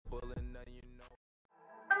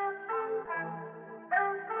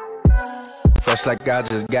Fresh like I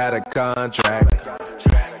just got a contract.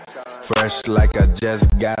 Fresh like I just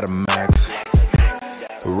got a max.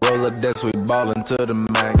 Roller this, we ballin' to the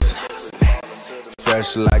max.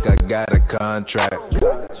 Fresh like I got a contract.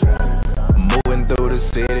 Moving through the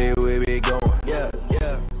city, we be going. Yeah,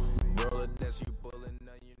 yeah. Roller this, you pullin',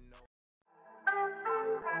 now you know.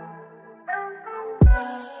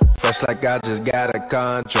 Fresh like I just got a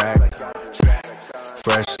contract.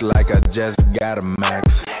 Fresh like I just got a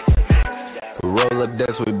max. Roller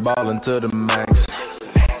this, we ballin' to the max.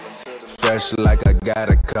 Fresh like I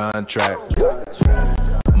got a contract.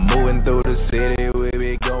 Moving through the city, we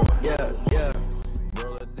be going. Yeah, yeah.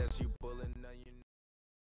 Roller this, you pullin', now you know.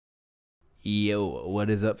 Yo,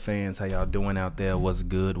 what is up, fans? How y'all doing out there? What's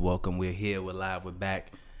good? Welcome. We're here. We're live. We're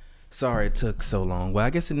back. Sorry it took so long. Well,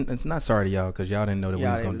 I guess it's not sorry to y'all because y'all didn't know that we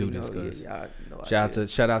was gonna do this. Cause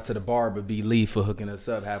shout out to the barber B Lee for hooking us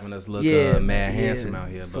up, having us look mad handsome out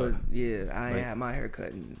here. But I ain't had my hair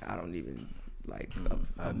cut and I don't even like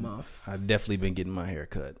a month. I've definitely been getting my hair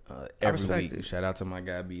cut every week. It. Shout out to my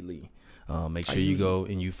guy B Lee. Make sure you go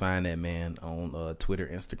and you find that man on Twitter,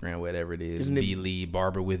 Instagram, whatever it is. B Lee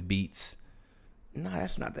Barber with Beats. No,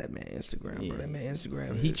 that's not that man Instagram, bro. That man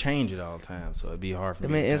Instagram. He changed it all the time, so it'd be hard for me.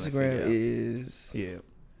 That man Instagram is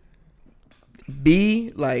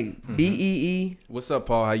B BEE. What's up,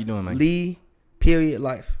 Paul? How you doing, man? Lee.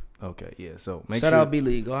 Life. Okay, yeah. So shout out B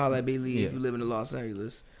Lee. Go holler at B Lee if you live in the Los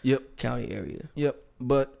Angeles County area. Yep.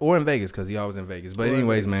 Or in Vegas because he always in Vegas. But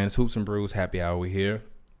anyways, man, it's Hoops and Brews Happy Hour. We here.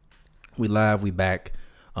 We live. We back.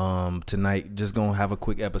 Tonight, just gonna have a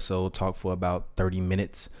quick episode. Talk for about 30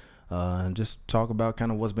 minutes. Just talk about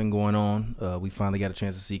kind of what's been going on. We finally got a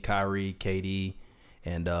chance to see Kyrie, KD,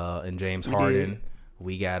 and James Harden.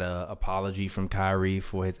 We got an apology from Kyrie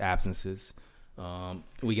for his absences.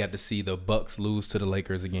 We got to see the Bucks lose to the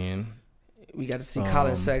Lakers again. We got to see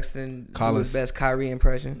Colin Sexton do his best Kyrie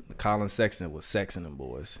impression. Colin Sexton was sexing them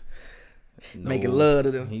boys. Making love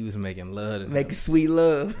to them. He was making love to them. Making sweet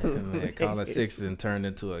love. Yeah, man, Colin Sexton turned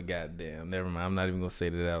into a goddamn. Never mind. I'm not even going to say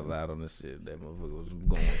that out loud on this shit. That motherfucker was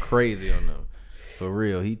going crazy on them. For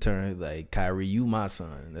real. He turned like, Kyrie, you my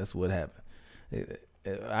son. That's what happened.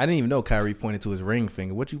 I didn't even know Kyrie pointed to his ring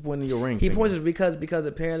finger. What you pointing to your ring finger? He pointed because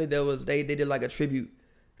apparently they did like a tribute.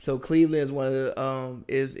 So Cleveland is one of the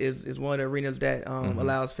is one of the arenas that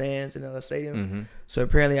allows fans in the stadium. Mm-hmm. So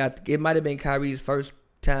apparently it might have been Kyrie's first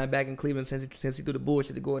time back in Cleveland since he threw the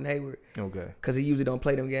bullshit to Gordon Hayward. Okay. Because he usually don't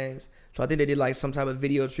play them games. So I think they did like some type of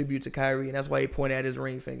video tribute to Kyrie, and that's why he pointed at his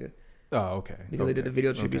ring finger. Oh, okay. Because they did the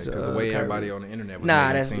video tribute to because the way Kyrie. Everybody on the internet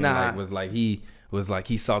was like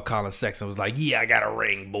he saw Colin Sexton was like, yeah, I got a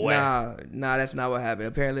ring, boy. Nah, that's not what happened.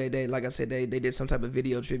 Apparently they, like I said, they did some type of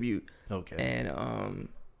video tribute. Okay. And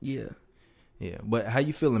yeah. But how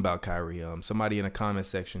you feeling about Kyrie? Somebody in the comment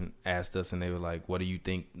section asked us, and they were like, what do you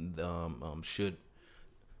think should?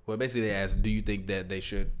 Well, basically they asked, do you think that they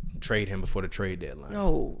should trade him before the trade deadline?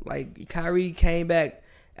 No, like Kyrie came back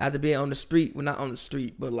after being on the street. Well, not on the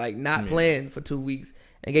street, but like not playing for 2 weeks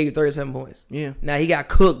and gave you 37 points. Yeah. Now he got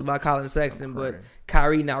cooked by Colin Sexton, but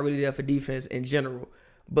Kyrie not really there for defense in general.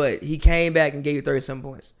 But he came back and gave you 37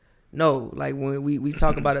 points. No, like when we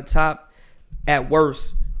talk about a top, at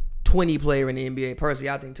worst, 20 player in the NBA. Personally,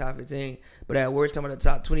 I think top 15, but at worst, talking about the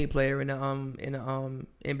top 20 player in the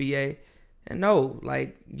NBA. And no,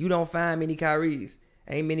 like you don't find many Kyries.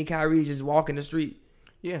 Ain't many Kyries just walking the street.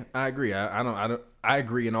 Yeah, I agree. I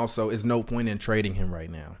agree, and also, it's no point in trading him right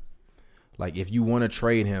now. Like if you want to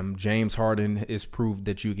trade him, James Harden is proof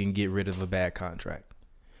that you can get rid of a bad contract.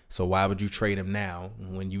 So why would you trade him now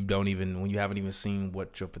when you haven't even seen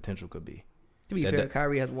what your potential could be? To be fair,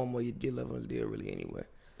 Kyrie has one more year left on his deal, really. Anyway.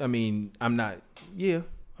 I mean, I'm not. Yeah.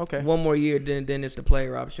 Okay. One more year, then it's the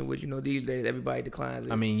player option, which these days everybody declines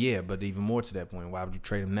it. I mean, yeah, but even more to that point, why would you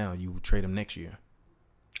trade him now? You would trade him next year.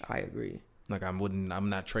 I agree. Like I'm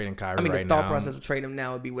not trading Kyrie right now. I mean, the thought process of trading him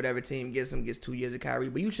now would be whatever team gets 2 years of Kyrie,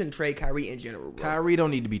 but you shouldn't trade Kyrie in general, bro. Kyrie don't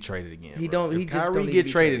need to be traded again. He don't. If Kyrie get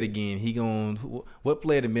traded again, he gon' what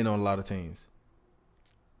player have been on a lot of teams?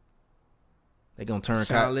 They gonna turn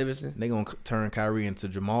Kyrie into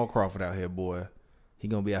Jamal Crawford out here, boy. He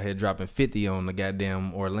gonna be out here dropping 50 on the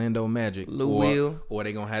goddamn Orlando Magic. Or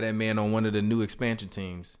they gonna have that man on one of the new expansion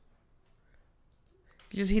teams.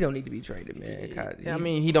 He don't need to be traded, man. I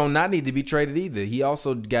mean, he don't not need to be traded either. He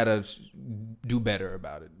also gotta do better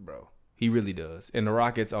about it, bro. He really does. And the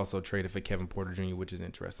Rockets also traded for Kevin Porter Jr., which is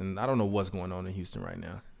interesting. I don't know what's going on in Houston right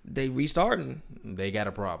now. They restarting. They got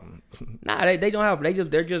a problem. Nah, they don't have.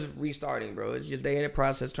 They're just restarting, bro. It's just they in the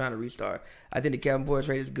process trying to restart. I think the Kevin Porter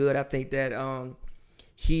trade is good. I think that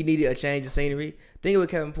he needed a change of scenery. Thing with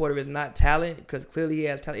Kevin Porter is not talent, because clearly he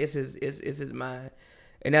has talent. It's his mind.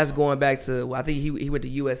 And that's going back to, well, I think he went to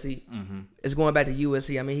USC. Mm-hmm. It's going back to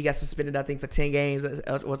USC. I mean, he got suspended, I think, for 10 games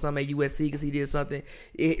or something at USC because he did something.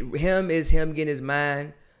 Him getting his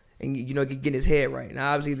mind and, getting his head right.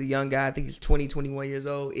 Now, obviously, he's a young guy. I think he's 20, 21 years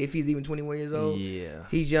old. If he's even 21 years old. Yeah.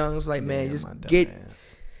 He's young. It's like, man, just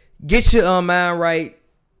get your mind right,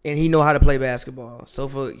 and he know how to play basketball. So,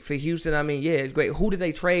 for Houston, I mean, yeah, it's great. Who did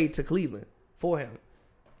they trade to Cleveland for him?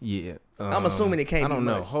 Yeah. I'm assuming it can't be I don't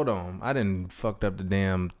know. much. Hold on. I didn't fucked up the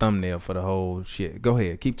damn thumbnail for the whole shit. Go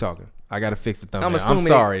ahead. Keep talking. I got to fix the thumbnail. I'm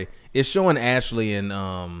sorry. It's showing Ashley and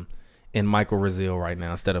Michael Razil right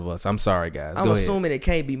now instead of us. I'm sorry, guys. I'm assuming it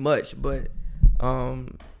can't be much, but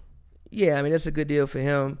yeah, I mean, that's a good deal for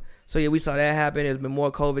him. So, yeah, we saw that happen. There's been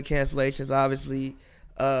more COVID cancellations, obviously.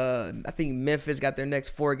 I think Memphis got their next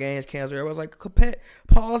 4 games canceled. Everyone's like,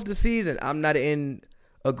 pause the season. I'm not in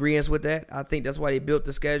agreement with that. I think that's why they built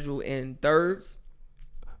the schedule in thirds.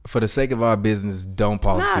 For the sake of our business, don't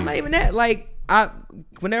pause the season. Not even that. Like,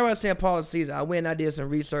 whenever I say pause the season, I went and I did some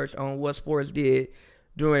research on what sports did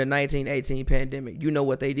during the 1918 pandemic. You know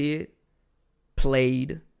what they did?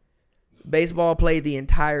 Played. Baseball played the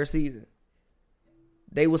entire season.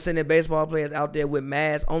 They were sending baseball players out there with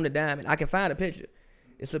masks on the diamond. I can find a picture.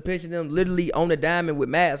 It's a picture of them literally on the diamond with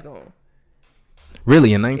masks on.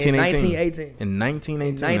 Really? In 1918? In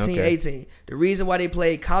 1918. In 1918. Okay. The reason why they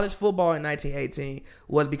played college football in 1918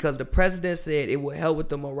 was because the president said it would help with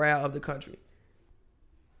the morale of the country.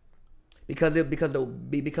 Because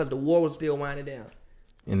the war was still winding down.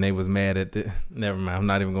 And they was mad at never mind. I'm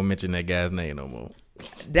not even gonna mention that guy's name no more.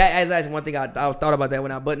 That is actually one thing I thought about that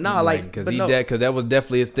when but because that was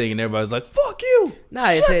definitely his thing, and everybody's like, "Fuck you."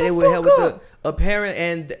 It said it would help with the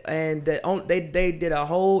apparent and they did a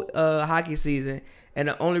whole hockey season, and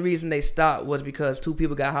the only reason they stopped was because 2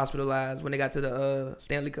 people got hospitalized when they got to the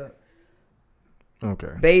Stanley Cup.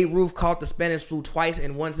 Okay. Babe Ruth caught the Spanish flu twice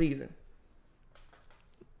in one season.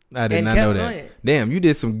 I did not know that. Playing. Damn, you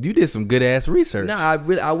did some good ass research. I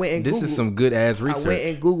went and This is some good ass research. I went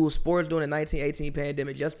and Googled sports during the 1918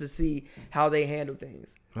 pandemic just to see how they handled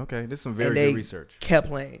things. Okay, this is some very good research. Kept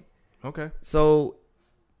playing. Okay. So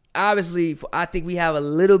obviously, I think we have a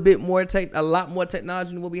lot more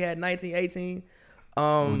technology than what we had in 1918.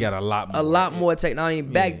 We got a lot more technology.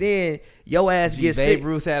 Back then, your ass gets sick. Babe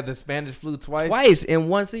Ruth had the Spanish flu twice in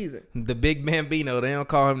one season. The big Bambino, they don't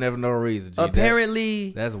call him never no reason.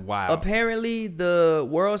 Apparently, that's wild. Apparently, the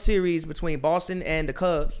World Series between Boston and the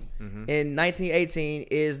Cubs in 1918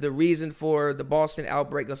 is the reason for the Boston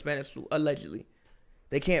outbreak of Spanish flu. Allegedly,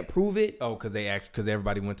 they can't prove it. Oh, because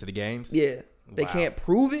everybody went to the games. Yeah, they can't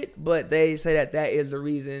prove it, but they say that is the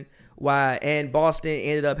reason why. And Boston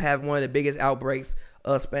ended up having one of the biggest outbreaks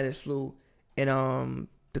of Spanish flu in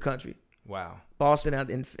the country. Wow. Boston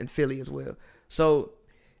and Philly as well. So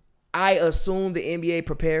I assume the NBA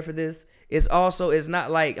prepared for this. It's not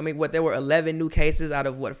like, there were 11 new cases out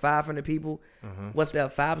of 500 people. What's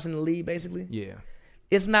that, 5% of the league basically? Yeah.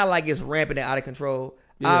 It's not like it's rampant and out of control.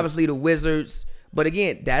 Yeah. Obviously the Wizards, but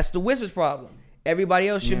again, that's the Wizards' problem. Everybody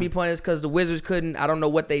else shouldn't be punished because the Wizards couldn't. I don't know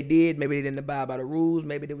what they did. Maybe they didn't abide by the rules.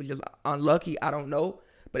 Maybe they were just unlucky. I don't know.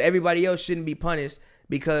 But everybody else shouldn't be punished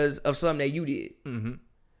because of something that you did. Mm-hmm.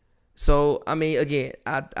 So, again,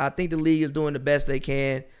 I think the league is doing the best they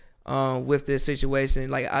can with this situation.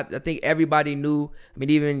 Like, I think everybody knew.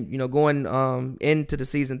 Even, going into the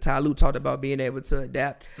season, Ty Lue talked about being able to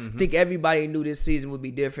adapt. I think everybody knew this season would be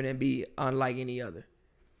different and be unlike any other.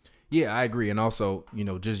 Yeah, I agree. And also,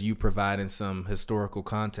 just you providing some historical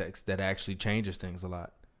context that actually changes things a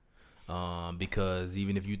lot. Because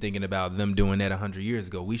even if you're thinking about them doing that 100 years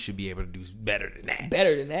ago, we should be able to do better than that.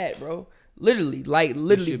 Better than that, bro.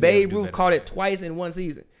 Literally, Babe Ruth caught it twice in one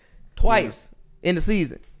season. Twice in the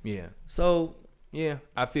season. Yeah. So, yeah,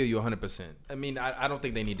 I feel you 100%. I don't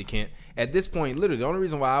think they need to at this point, literally, the only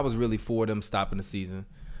reason why I was really for them stopping the season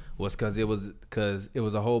was because it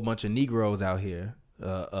was a whole bunch of Negroes out here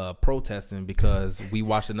protesting because we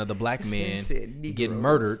watched another black man get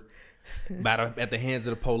murdered at the hands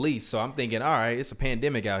of the police. So I'm thinking, all right, it's a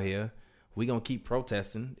pandemic out here. We gonna keep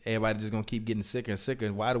protesting. Everybody just gonna keep getting sicker and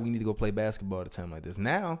sicker. Why do we need to go play basketball at a time like this?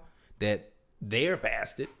 Now that they're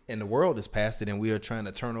past it and the world is past it, and we are trying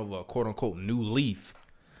to turn over a quote unquote new leaf.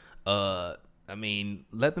 Let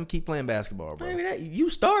them keep playing basketball, bro. You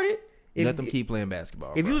started. Let them keep playing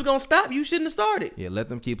basketball. If you was gonna stop, you shouldn't have started. Yeah, let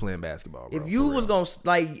them keep playing basketball, bro. If you was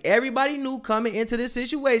gonna everybody knew coming into this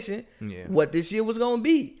situation, what this year was gonna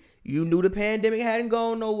be. You knew the pandemic hadn't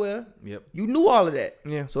gone nowhere. Yep. You knew all of that.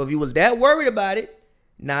 Yeah. So if you was that worried about it,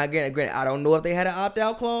 now again, I don't know if they had an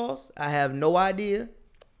opt-out clause. I have no idea.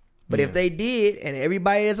 But if they did, and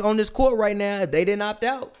everybody that's on this court right now, if they didn't opt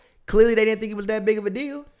out, clearly they didn't think it was that big of a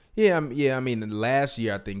deal. Yeah. I mean, last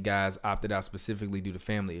year I think guys opted out specifically due to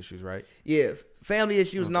family issues, right? Yeah, family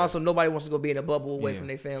issues, and also nobody wants to go be in a bubble away from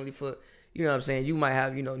their family for. You know what I'm saying? You might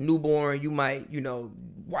have, newborn. You might,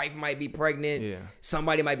 wife might be pregnant. Yeah.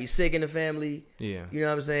 Somebody might be sick in the family. Yeah. You know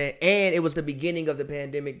what I'm saying? And it was the beginning of the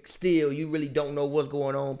pandemic. Still, you really don't know what's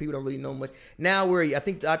going on. People don't really know much. Now I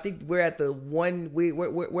think we're at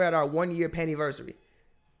we're at our 1 year panniversary.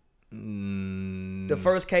 The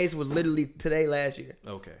first case was literally today last year.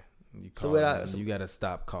 Okay. You got to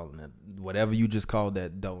stop calling that. Whatever you just called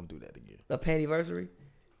that, don't do that again. A panniversary?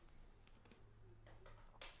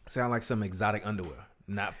 Sound like some exotic underwear.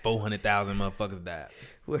 Not 400,000 motherfuckers died.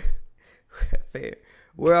 Fair.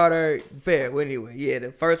 We're all there. Fair. Well, anyway, yeah,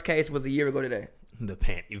 the first case was a year ago today. The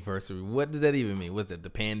panniversary. What does that even mean? What's that? The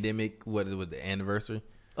pandemic? What is it with the anniversary?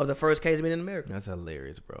 Of the first case being in America. That's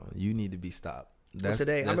hilarious, bro. You need to be stopped. That's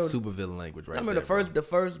today. That's super villain language right there. I remember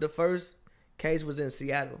the first case was in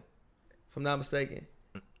Seattle, if I'm not mistaken.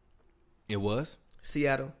 It was?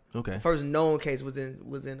 Seattle. Okay. The first known case was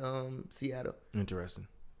in Seattle. Interesting.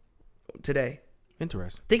 Today.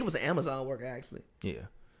 Interesting. I think it was an Amazon worker actually. Yeah,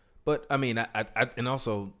 but I mean, I and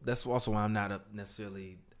also that's also why I'm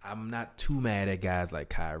not too mad at guys like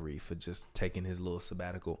Kyrie for just taking his little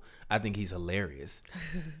sabbatical. I think he's hilarious.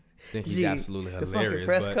 I think he's absolutely hilarious.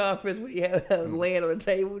 The fucking press conference we have laying on the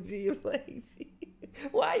table, G. Like,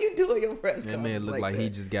 why are you doing your press conference? That man looked like he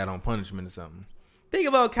just got on punishment or something. Thing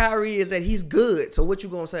about Kyrie is that he's good. So what you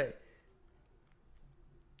gonna say?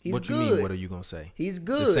 He's what you good. mean? What are you gonna say? He's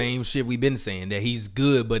good. The same shit we've been saying, that he's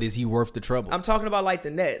good, but is he worth the trouble? I'm talking about like the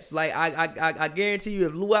Nets. Like I guarantee you,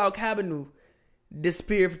 if Luau Cabannou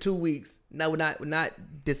disappeared for 2 weeks, would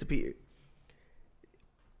not disappeared.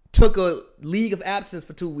 Took a leave of absence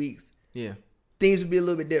for 2 weeks. Yeah, things would be a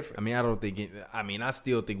little bit different. I mean, I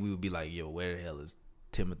still think we would be like, yo, where the hell is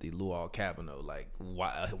Timothy Luau Cabannou? Like,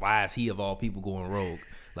 why is he of all people going rogue?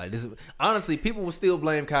 Like, this is honestly, people will still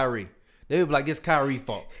blame Kyrie. They would be like, it's Kyrie's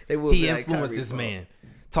fault. He influenced this man.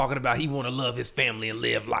 Talking about he want to love his family and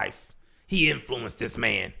live life. He influenced this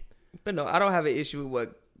man. But no, I don't have an issue with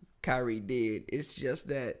what Kyrie did. It's just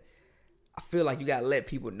that I feel like you got to let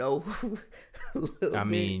people know. I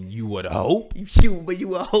mean, you would hope. But you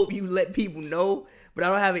would hope you let people know. But I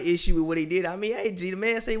don't have an issue with what he did. I mean, hey, G, the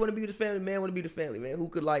man say he want to be with his family. The man want to be with his family, man. Who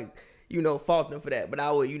could, fault him for that? But I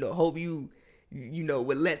would, hope you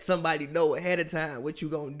would let somebody know ahead of time what you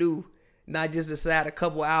going to do. Not just decide a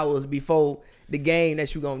couple hours before the game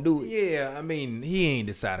that you gonna do it. Yeah, I mean, he ain't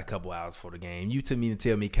decide a couple hours for the game. You tell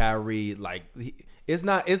me Kyrie, like, it's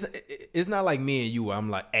not like me and you. I'm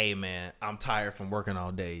like, hey man, I'm tired from working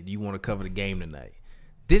all day. Do you want to cover the game tonight?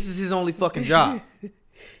 This is his only fucking job.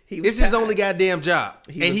 It's his only goddamn job,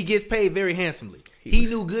 and he gets paid very handsomely. He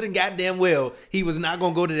knew good and goddamn well he was not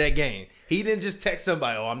gonna go to that game. He didn't just text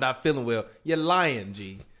somebody, "Oh, I'm not feeling well." You're lying,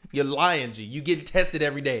 G. You're lying, G. You get tested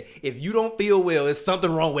every day. If you don't feel well, it's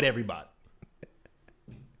something wrong with everybody.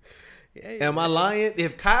 Am I lying?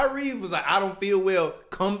 If Kyrie was like, I don't feel well,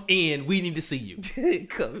 come in. We need to see you. And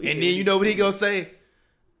then you know what he gonna say?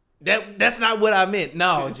 That's not what I meant.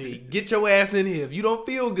 No, G. Get your ass in here. If you don't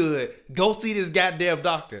feel good, go see this goddamn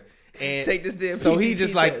doctor. And take this damn so he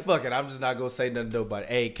just like, fuck it. I'm just not gonna say nothing to nobody.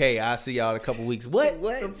 Hey, K, I'll see y'all in a couple weeks. What?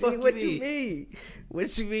 What you mean?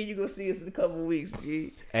 What you mean you gonna see us in a couple weeks,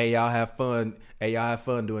 G? Hey, y'all have fun. Hey, y'all have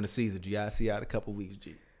fun during the season, G. I'll see y'all in a couple weeks,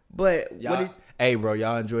 G. But hey, bro,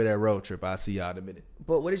 y'all enjoy that road trip. I'll see y'all in a minute.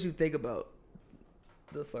 But what did you think about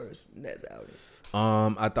the first Nets outing?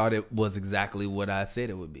 I thought it was exactly what I said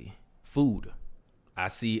it would be. Food. I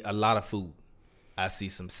see a lot of food. I see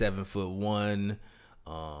some 7'1",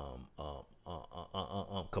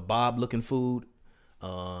 kebab looking food.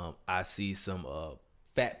 I see some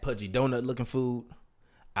fat pudgy donut looking food.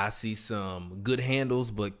 I see some good handles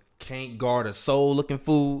but can't guard a soul looking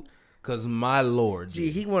food. Cause my Lord, Gee,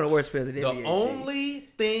 he one of the worst players in the NBA. The only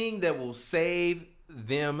thing that will save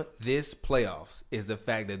them this playoffs is the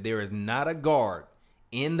fact that there is not a guard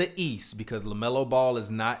in the East, because LaMelo Ball is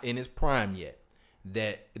not in his prime yet,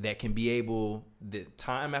 that can be able, that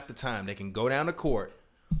time after time, they can go down the court,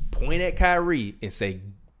 point at Kyrie and say,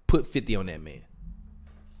 put 50 on that man.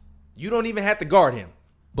 You don't even have to guard him,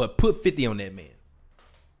 but put 50 on that man.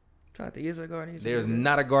 Trying to think, is there a guard? There's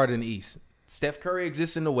not a guard in the East. Steph Curry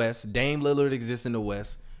exists in the West. Dame Lillard exists in the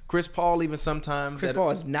West. Chris Paul even sometimes. Chris Paul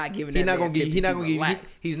is not giving that. He's not going to give. He's not going to give you.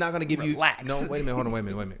 He's not going to give you. Relax. No, wait a minute. Hold on. Wait a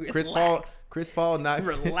minute. Chris Paul not.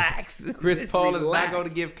 Relax. Chris Paul is not going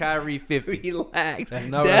to give Kyrie 50. Relax. That's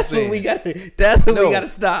not what I'm saying. We got. That's what we got to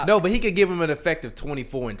stop. No, but he could give him an effective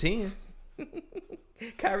 24 and 10.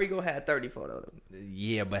 Kyrie gonna have 34 though.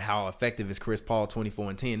 Yeah, but how effective is Chris Paul 24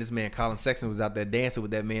 and 10? This man Colin Sexton was out there dancing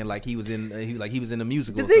with that man like he was in the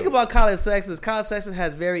musical. The thing about Colin Sexton is Colin Sexton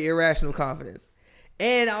has very irrational confidence.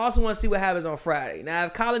 And I also want to see what happens on Friday. Now,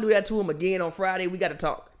 if Colin do that to him again on Friday, we got to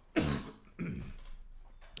talk.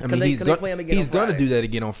 I mean, he's going to do that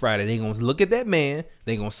again on Friday. They're going to look at that man.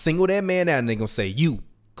 They're going to single that man out, and they're going to say, you,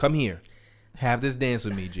 come here. Have this dance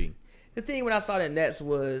with me, G. The thing when I saw the Nets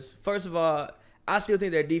was, first of all, I still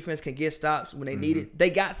think their defense can get stops when they need it. They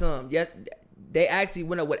got some. Yeah, they actually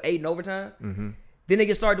went up, 8 in overtime? Mm-hmm. Then they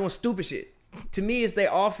can start doing stupid shit. To me, it's their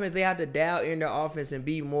offense. They have to dial in their offense and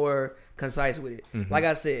be more concise with it. Mm-hmm. Like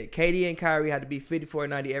I said, KD and Kyrie had to be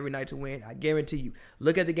 54-90 every night to win. I guarantee you.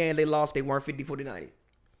 Look at the game they lost. They weren't 50-40-90.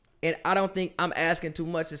 And I don't think I'm asking too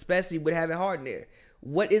much, especially with having Harden there.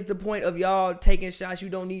 What is the point of y'all taking shots you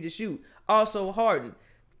don't need to shoot? Also, Harden.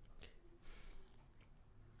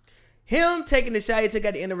 Him taking the shot he took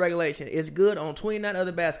at the end of regulation is good on 29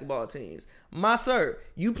 other basketball teams. My sir,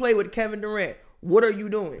 you play with Kevin Durant. What are you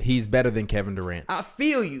doing? He's better than Kevin Durant. I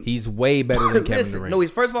feel you. He's way better than Kevin Durant. No,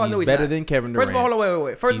 he's better than Kevin Durant. First of all, hold on,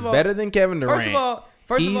 wait. First of all, he's better than Kevin Durant.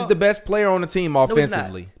 He's the best player on the team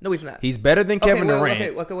offensively. No, he's not. He's better than Kevin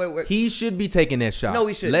Durant. Okay. He should be taking that shot. No,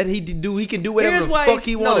 he shouldn't. He can do whatever the fuck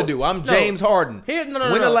he want to do. I'm James Harden. When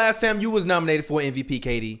the last time you was nominated for MVP,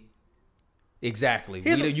 KD? Exactly.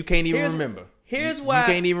 You can't even remember. Here's why. You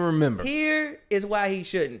can't even remember. Here is why he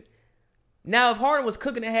shouldn't. Now, if Harden was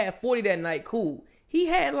cooking and had 40 that night, cool. He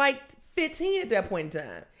had like 15 at that point in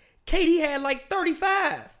time. KD had like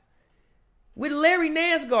 35 with Larry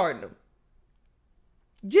Nance guarding him.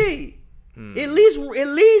 Gee, at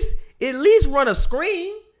least run a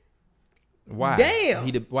screen. Why? Damn.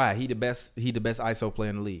 He the best ISO player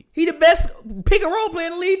in the league. He the best pick and roll player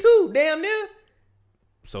in the league too. Damn near.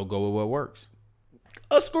 So go with what works.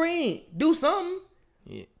 A screen. Do something.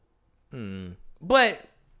 Yeah. But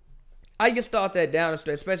I just thought that down the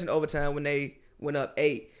stretch, especially in overtime when they went up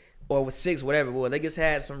 8 or with 6, whatever it was. They just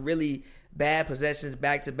had some really bad possessions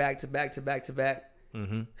back to back.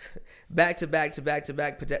 Mm-hmm. back to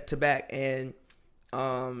back, and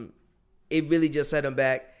it really just set them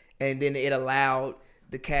back, and then it allowed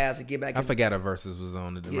the Cavs to get back. I forgot our versus was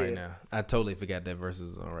on right now. I totally forgot that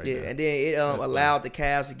versus was on right now. Yeah, and then it allowed the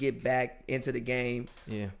Cavs to get back into the game.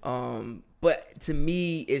 Yeah. But to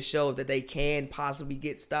me, it showed that they can possibly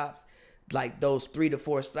get stops, like those 3 to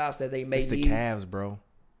 4 stops that they may need. It's the Cavs, bro.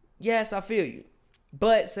 Yes, I feel you,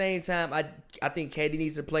 but same time, I think KD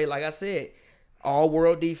needs to play, like I said,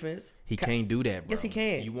 all-world defense. He can't do that, bro. Yes, he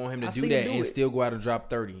can. You want him to do that and still go out and drop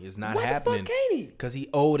 30. It's not happening. Why the fuck can't he? Because he's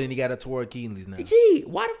old and he got a torn Achilles now. Gee,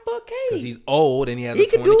 why the fuck can't he? Because he's old and he has a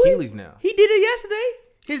torn Achilles now. He did it yesterday.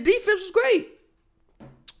 His defense was great.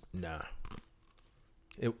 Nah.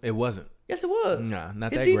 It wasn't. Yes, it was. Nah,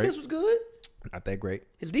 not that great. His defense was good. Not that great.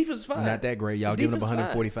 His defense was fine. Not that great. Y'all giving up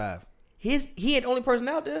 145. He ain't the only person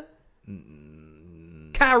out there.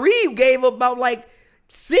 Kyrie gave up about like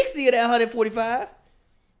 60 of that 145.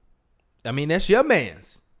 I mean, that's your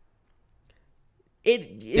man's.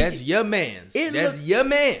 That's your man's. Your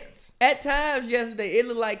man's. At times yesterday, it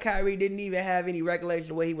looked like Kyrie didn't even have any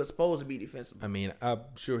recollection of where he was supposed to be defensively. I mean, I'm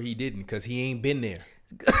sure he didn't because he ain't been there.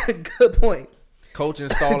 Good point. Coach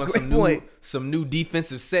installing some new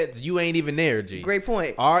defensive sets. You ain't even there, G. Great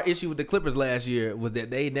point. Our issue with the Clippers last year was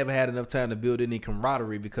that they never had enough time to build any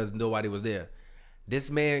camaraderie because nobody was there. This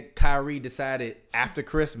man, Kyrie, decided after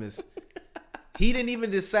Christmas, he didn't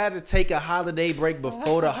even decide to take a holiday break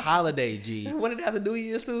before the holiday, G. When did it have to New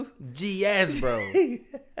Year's too? G, yes, bro.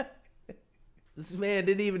 This man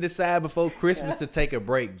didn't even decide before Christmas to take a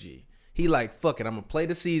break, G. He like, fuck it, I'm going to play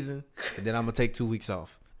the season, and then I'm going to take 2 weeks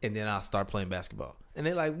off. And then I'll start playing basketball. And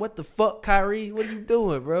they're like, what the fuck, Kyrie? What are you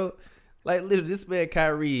doing, bro? Like, literally, this man,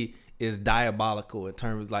 Kyrie, is diabolical in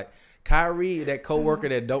terms of, like, Kyrie, that coworker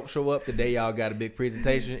that don't show up the day y'all got a big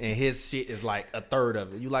presentation, and his shit is, like, a third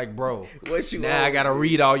of it. You like, bro, I got to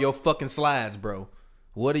read all your fucking slides, bro.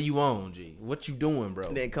 What are you on, G? What you doing, bro?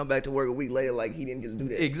 And then come back to work a week later like he didn't just do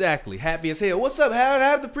that. Exactly. Happy as hell. What's up?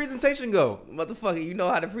 How did the presentation go? Motherfucker, you know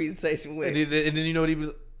how the presentation went. And then you know what he was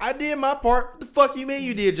I did my part. What the fuck you mean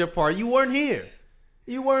you did your part? You weren't here.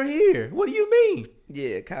 What do you mean?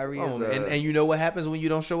 Yeah, Kyrie is and you know what happens when you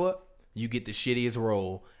don't show up? You get the shittiest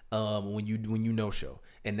role when you no show.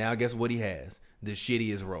 And now guess what he has? The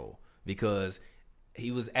shittiest role. Because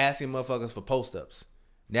he was asking motherfuckers for post-ups.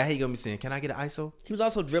 Now he gonna be saying, can I get an ISO? He was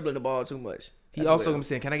also dribbling the ball too much. He also gonna be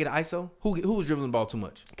saying, can I get an ISO? Who was dribbling the ball too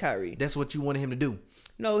much? Kyrie. That's what you wanted him to do.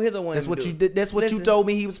 No, here's the one. That's what you did. That's what you told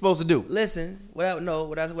me he was supposed to do. Listen, what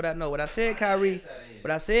I said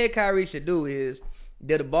Kyrie should do is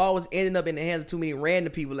that the ball was ending up in the hands of too many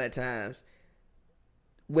random people at times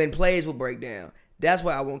when plays would break down. That's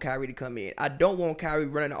why I want Kyrie to come in. I don't want Kyrie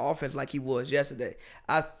running the offense like he was yesterday.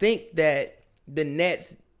 I think that the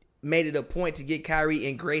Nets made it a point to get Kyrie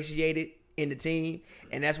ingratiated in the team,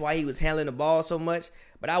 and that's why he was handling the ball so much.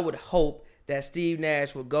 But I would hope that Steve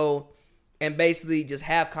Nash would go and basically just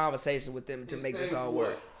have conversations with them to make this all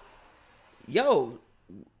work. Yo,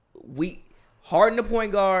 Harden the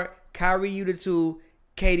point guard, Kyrie you the 2,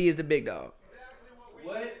 KD is the big dog.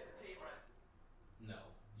 What? No.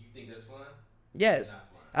 You think that's fun? Yes.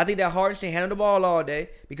 I think that Harden should handle the ball all day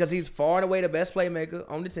because he's far and away the best playmaker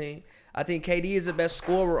on the team. I think KD is the best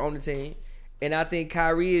scorer on the team. And I think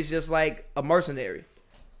Kyrie is just like a mercenary.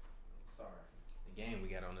 Sorry. The game we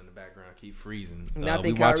got on in the background keep freezing.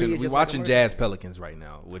 We watching Jazz Pelicans right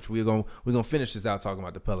now, which we're gonna finish this out talking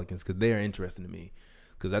about the Pelicans because they're interesting to me.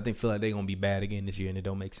 Because I feel like they're gonna be bad again this year and it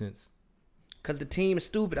don't make sense. Because the team is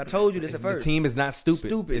stupid. I told you this at first. The team is not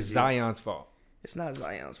stupid. It's Zion's fault. It's not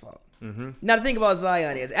Zion's fault. Mm-hmm. Now the thing about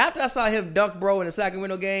Zion is, after I saw him dunk bro in the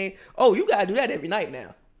Sacramento game, you gotta do that every night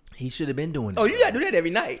now. He should have been doing that. Oh, you gotta do that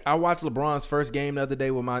every night. I watched LeBron's first game the other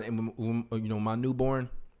day with my newborn,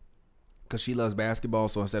 because she loves basketball.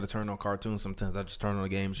 So instead of turning on cartoons, sometimes I just turn on a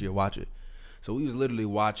game. She'll watch it. So we was literally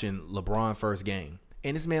watching LeBron first game,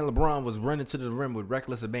 and this man LeBron was running to the rim with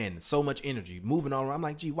reckless abandon, so much energy, moving all around. I'm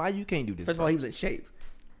like, gee, why you can't do this? First of all, he was in shape.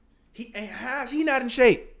 How's he not in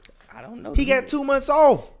shape? I don't know. He got 2 months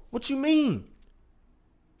off. What you mean?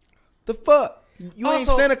 The fuck? You ain't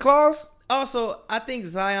Santa Claus? Also, I think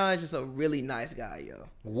Zion is just a really nice guy, yo.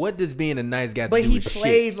 What does being a nice guy do with shit? But he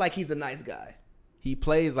plays like he's a nice guy. He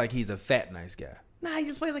plays like he's a fat nice guy. Nah, he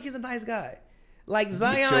just plays like he's a nice guy. Like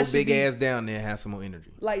Zion Get your big ass down there and have some more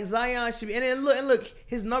energy. Like Zion should be. And then look,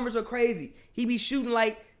 his numbers are crazy. He be shooting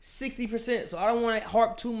like 60%. So I don't want to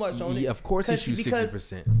harp too much on it. Of course he shoots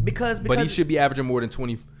 60%. Because but he should be averaging more than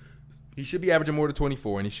 20. He should be averaging more than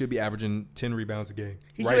 24, and he should be averaging 10 rebounds a game.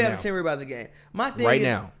 He should be averaging 10 rebounds a game. My thing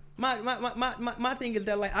now. My thing is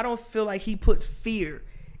that like I don't feel like he puts fear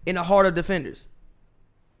in the heart of defenders.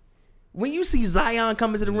 When you see Zion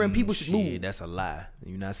coming to the rim, people should move. That's a lie.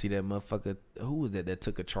 You not see that motherfucker? Who was that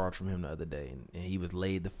took a charge from him the other day and he was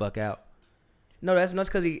laid the fuck out? No, that's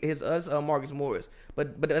because Marcus Morris,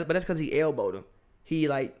 but that's because he elbowed him. He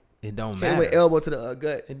like it don't matter. With elbow to the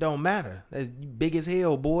gut. It don't matter. That's big as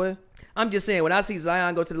hell, boy. I'm just saying when I see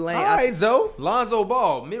Zion go to the lane. All right, Zoe. Lonzo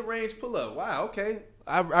Ball, mid-range pull-up. Wow, okay.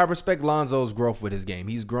 I respect Lonzo's growth with his game.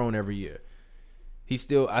 He's grown every year. I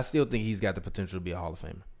still think he's got the potential to be a Hall of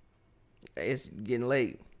Famer. It's getting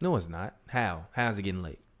late. No, it's not. How? How's it getting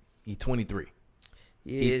late? He's 23.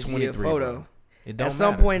 Yeah, he's 23. Photo. It don't At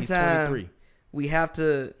some matter. point in He's time, 23. we have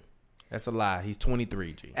to. That's a lie. He's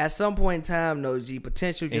 23, G. At some point in time, though, G,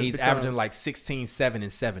 potential just and he's becomes, averaging like 16, 7,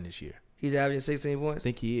 and 7 this year. He's averaging 16 points? I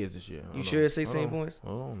think he is this year. You sure it's 16 points?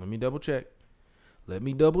 Hold on. Let me double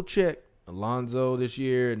check. Alonzo this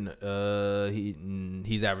year,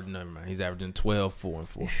 he's averaging. Never mind. He's averaging 12, 4, and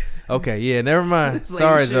 4. Okay, yeah, never mind.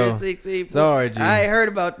 Sorry, Joe. Sorry, G. I ain't heard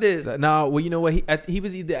about this. No, well, you know what? He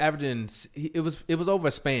was either averaging. It was over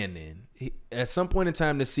a span. Then at some point in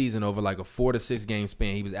time this season, over like a 4 to 6 game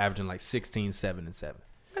span, he was averaging like 16, 7, and 7.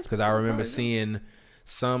 Because I remember seeing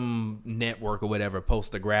some network or whatever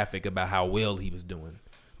post a graphic about how well he was doing,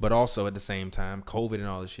 but also at the same time, COVID and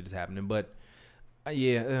all this shit is happening. But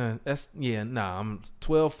I'm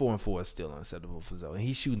 12, 4, and 4 is still unacceptable for Zoe.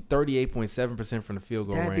 He's shooting 38.7% from the field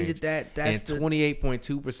goal range, and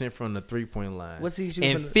 28.2% from the 3-point line. What's he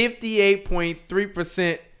shooting? And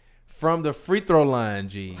 58.3% from the free throw line.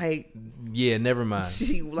 G. Never mind.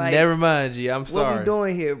 Never mind, G. I'm sorry. What we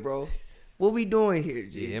doing here, bro? What we doing here,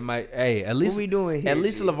 G? Yeah, it might. Hey, at least what we doing here? At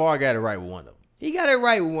least LeVar got it right with one of them. He got it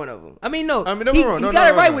right with one of them. I mean, no. He got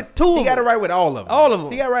it right with 2 of them. He got it right with all of them. All of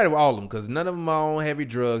them. He got it right with all of them because none of them are on heavy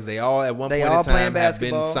drugs. They all at one point in time have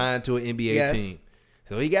been signed to an NBA team.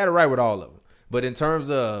 So he got it right with all of them. But in terms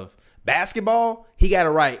of basketball, he got it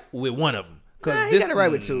right with one of them. He got it right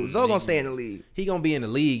with 2. Zoe gonna stay in the league. He gonna be in the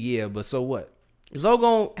league, yeah. But so what? Zoe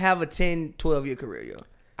gonna have a 10, 12 year career, yo.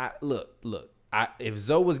 Look. If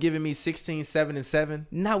Zoe was giving me 16, 7, and 7,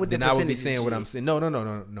 then I would be saying what I'm saying. No.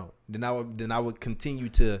 Then I would continue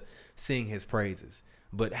to sing his praises.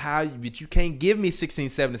 But you can't give me 16,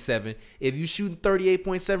 7, and 7 if you shooting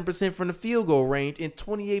 38.7% from the field goal range and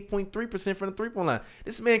 28.3% from the 3-point line.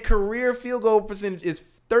 This man career field goal percentage is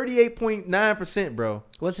 38.9%, bro.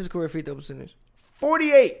 What's his career free throw percentage?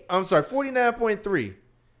 49.3.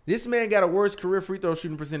 This man got a worse career free throw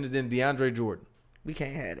shooting percentage than DeAndre Jordan. We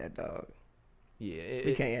can't have that, dog. Yeah,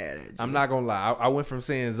 we can't have that. G. I'm not gonna lie. I went from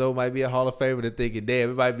saying Zoe might be a Hall of Famer to thinking, damn,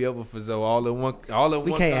 it might be over for Zoe all in one.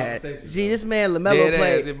 We can't have it. Gee, this man LaMelo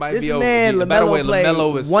played. It might this be man over. LaMelo played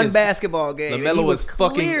LaMelo one basketball game. LaMelo was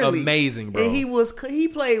fucking amazing, bro. And he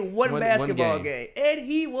played one basketball game, and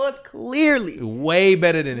he was clearly way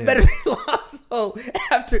better than him. Better than Lonzo.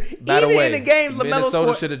 After by the way, in the games,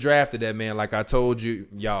 Minnesota should have drafted that man, like I told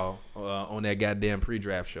y'all on that goddamn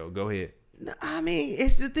pre-draft show. Go ahead. I mean,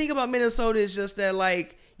 it's the thing about Minnesota is just that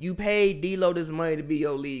like you paid D'Lo this money to be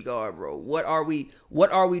your lead guard, bro. What are we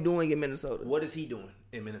doing in Minnesota? What is he doing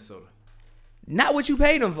in Minnesota? Not what you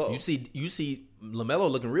paid him for. You see LaMelo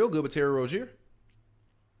looking real good with Terry Rozier.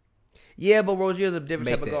 Yeah, but Rozier's a different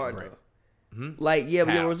type of guard, though. Mm-hmm. Like, yeah,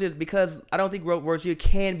 but Rozier, because I don't think Rozier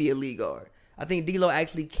can be a lead guard. I think D'Lo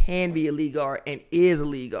actually can be a lead guard and is a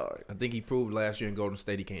lead guard. I think he proved last year in Golden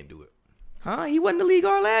State he can't do it. Huh? He wasn't a lead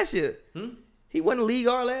guard last year. He wasn't a lead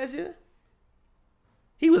guard last year.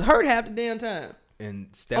 He was hurt half the damn time. And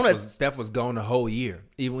Steph was gone the whole year.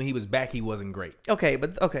 Even when he was back, he wasn't great. Okay,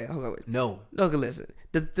 hold on. Wait. No. Okay, listen.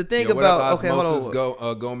 The thing about hold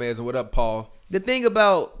on. Gomez and what up, Paul? The thing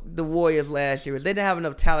about the Warriors last year is they didn't have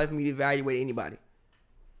enough talent for me to evaluate anybody.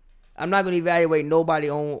 I'm not going to evaluate nobody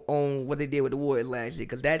on what they did with the Warriors last year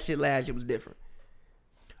because that shit last year was different.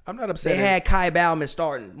 I'm not upset. They had Kai Bauman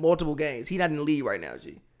starting multiple games. He not in the league right now,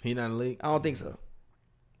 G. He not in the league? I don't think so.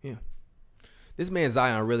 Yeah. This man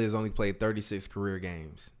Zion really has only played 36 career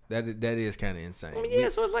games. That is kind of insane. I mean, yeah,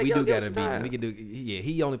 so it's like we do gotta beat him. We can do. Yeah,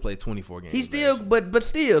 he only played 24 games. He still, but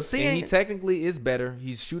still, seeing and he technically is better.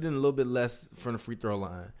 He's shooting a little bit less from the free throw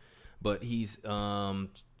line, but he's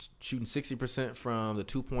shooting 60% from the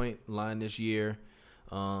 2-point line this year.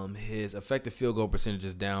 His effective field goal percentage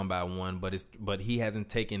is down by 1, but he hasn't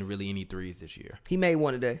taken really any threes this year. He made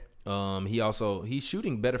one today. He's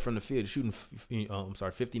shooting better from the field. Shooting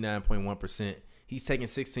 59.1%. He's taking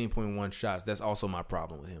 16.1 shots. That's also my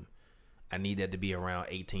problem with him. I need that to be around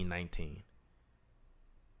 18, 19.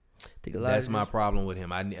 That's my problem with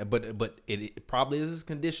him. But it probably is his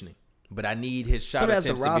conditioning. But I need his shot attempts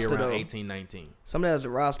to be around 18, 19. Some of that's the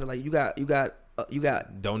roster. Like you got.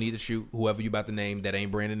 Don't need to shoot. Whoever you about to name that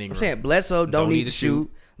ain't Brandon Ingram. I'm saying Bledsoe don't need to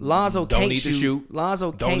shoot. Lonzo don't can't need to shoot.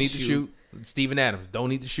 Lonzo don't can't need to shoot. Steven Adams don't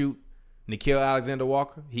need to shoot. Nickeil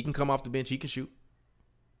Alexander-Walker, he can come off the bench. He can shoot.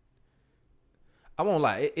 I won't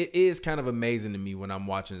lie. It is kind of amazing to me when I'm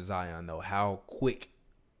watching Zion though how quick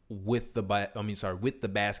with the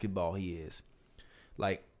basketball he is.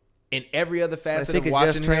 Like in every other facet of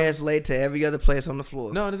watching just translate to every other place on the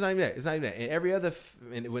floor. No, it's not even that. It's not even that. In every other,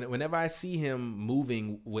 whenever I see him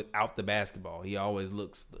moving without the basketball, he always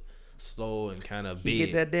looks slow and kind of big. He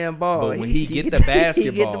get that damn ball. But when he get the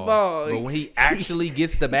basketball, he get the ball. But when he actually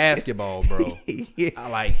gets the basketball, bro, he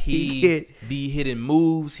be hitting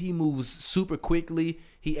moves. He moves super quickly.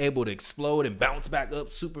 He able to explode and bounce back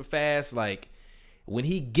up super fast. Like when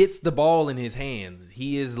he gets the ball in his hands,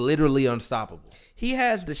 he is literally unstoppable. He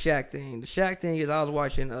has the Shaq thing. The Shaq thing is I was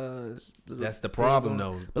watching. That's the problem,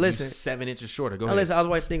 though. But listen, 7 inches shorter. Go ahead. Listen, I was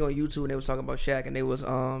watching thing on YouTube and they was talking about Shaq and they was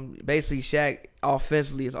basically Shaq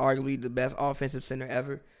offensively is arguably the best offensive center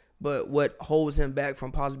ever. But what holds him back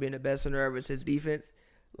from possibly being the best center ever is his defense.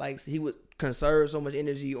 Like he would conserve so much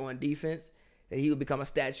energy on defense that he would become a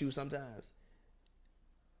statue sometimes.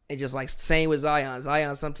 And just like same with Zion.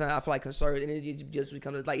 Zion sometimes I feel like conserves energy just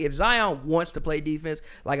becomes like if Zion wants to play defense,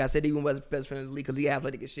 like I said, he was best friend in the league because he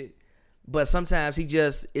athletic as shit. But sometimes he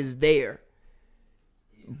just is there.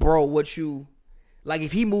 Bro, what you like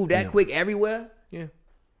if he moved that quick everywhere? Yeah.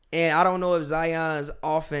 And I don't know if Zion's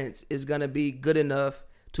offense is gonna be good enough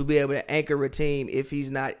to be able to anchor a team if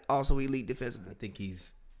he's not also elite defensively. I think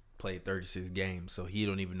he's played 36 games, so he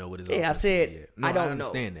don't even know what his offense is yet. No, I don't know. I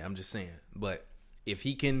understand that. I'm just saying. But if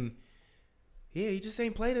he can, he just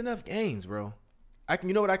ain't played enough games, bro.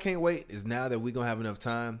 You know what I can't wait is now that we're going to have enough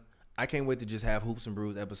time, I can't wait to just have Hoops and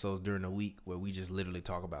Brews episodes during the week where we just literally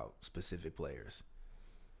talk about specific players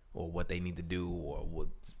or what they need to do or what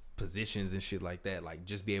positions and shit like that. Like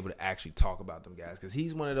just be able to actually talk about them guys because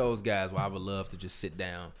he's one of those guys where I would love to just sit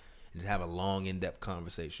down and just have a long, in-depth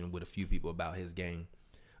conversation with a few people about his game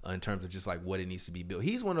in terms of just like what it needs to be built.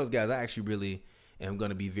 He's one of those guys I actually really am going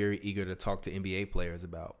to be very eager to talk to NBA players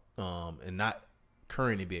about, and not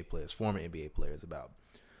current NBA players, former NBA players about.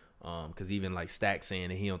 Because even like Stack saying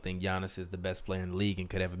that he don't think Giannis is the best player in the league and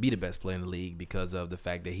could ever be the best player in the league because of the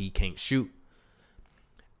fact that he can't shoot.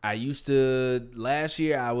 Last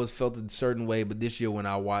year I felt a certain way, but this year when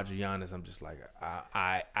I watch Giannis, I'm just like,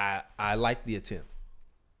 I like the attempt.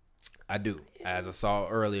 I do. As I saw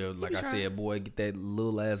earlier, like I said, boy, get that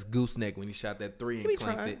little ass gooseneck when he shot that 3 and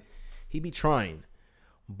clanked it. He be trying.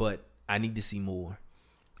 But I need to see more.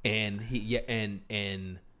 And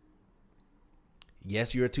and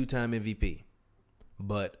yes, you're a 2-time MVP,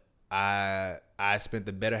 but I spent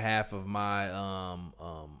the better half of my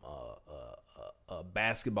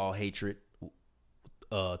basketball hatred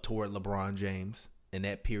toward LeBron James in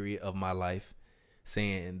that period of my life,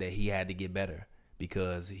 saying that he had to get better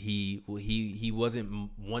because he wasn't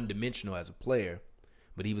one-dimensional as a player,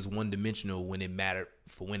 but he was one-dimensional when it mattered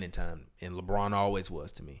for winning time, and LeBron always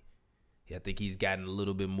was to me. I think he's gotten a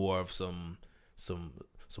little bit more of some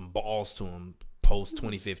balls to him post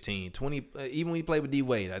 2015. Even when he played with D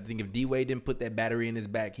Wade, I think if D Wade didn't put that battery in his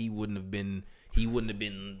back, he wouldn't have been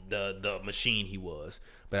the machine he was.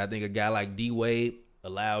 But I think a guy like D Wade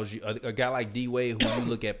allows you, a guy like D Wade, who you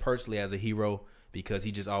look at personally as a hero because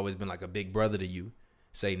he just always been like a big brother to you,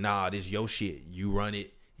 say, nah, this your shit, you run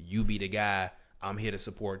it, you be the guy, I'm here to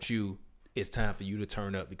support you, it's time for you to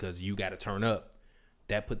turn up because you got to turn up.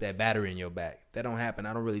 That put that battery in your back. If that don't happen,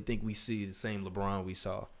 I don't really think we see the same LeBron we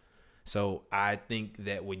saw. So I think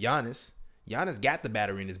that with Giannis got the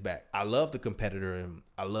battery in his back. I love the competitor and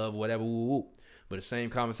I love whatever. But the same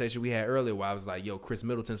conversation we had earlier where I was like, yo, Chris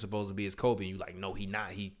Middleton's supposed to be his Kobe. And you like, no, he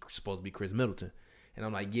not. He's supposed to be Chris Middleton. And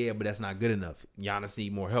I'm like, yeah, but that's not good enough. Giannis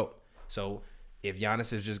need more help. So if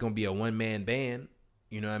Giannis is just going to be a one-man band,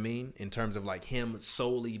 you know what I mean? In terms of like him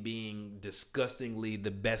solely being disgustingly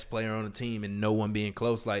the best player on the team and no one being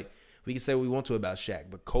close. Like we can say what we want to about Shaq,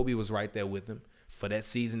 but Kobe was right there with him. For that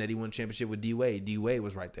season that he won championship with D Wade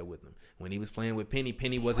was right there with him. When he was playing with Penny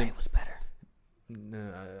wasn't. D-Wade was better.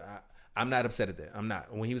 No, I'm not upset at that. I'm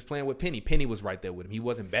not. When he was playing with Penny was right there with him. He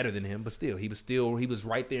wasn't better than him, but still, he was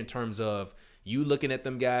right there in terms of you looking at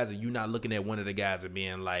them guys and you not looking at one of the guys and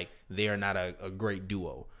being like they're not a great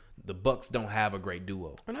duo. The Bucks don't have a great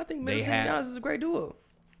duo. And I think Middleton and Giannis is a great duo.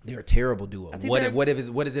 They're a terrible duo. What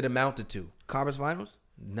is it amounted to? Conference Finals?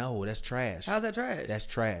 No, that's trash. How's that trash? That's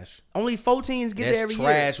trash. Only 4 teams get there every year.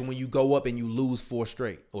 That's trash when you go up and you lose 4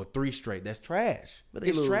 straight or 3 straight. That's trash. But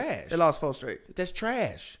it's trash. They lost 4 straight. That's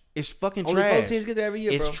trash. It's fucking Only trash. Only 4 teams get there every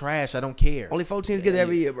year, bro. It's trash. I don't care. Only 4 teams get there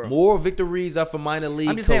every year, bro. More victories are for minor league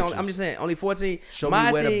coaches. I'm just saying. Only 14. Show me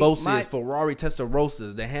where the boss is. Ferrari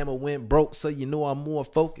Testarossas. The hammer went broke, so you know I'm more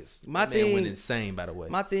focused. My man thing went insane, by the way.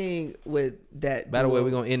 My thing with that. By the way,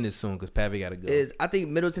 we're going to end this soon because Pavi got to go. I think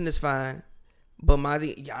Middleton is fine. But my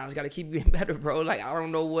thing, Giannis got to keep getting better, bro. Like, I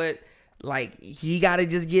don't know what. Like, he got to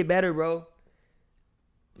just get better, bro.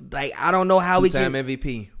 Like, I don't know how we can. 2-time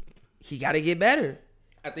MVP. He got to get better.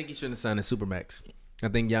 I think he shouldn't have signed a Supermax. I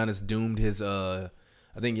think Giannis doomed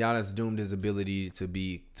his ability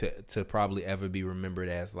to probably ever be remembered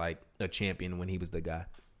as like a champion when he was the guy.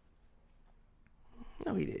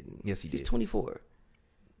 No, he didn't. Yes, he did. He's 24.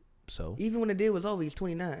 So even when the deal was over, he's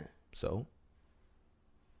 29. So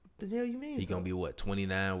what the hell you mean? He gonna be what,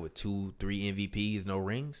 29 with 2-3 MVPs, no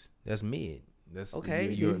rings? That's mid. That's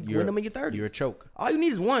okay. You're win them in your 30s. You're a choke. All you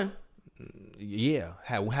need is one. Yeah.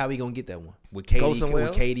 How we gonna get that one? With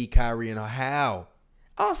KD, Kyrie, and how?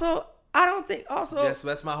 Also, I don't think. Also,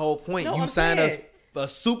 that's my whole point. No, you signed us a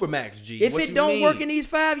Supermax, G. If it don't work in these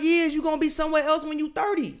 5 years, you're gonna be somewhere else when you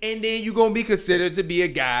 30. And then you're gonna be considered to be a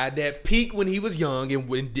guy that peaked when he was young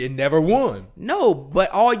and never won. No,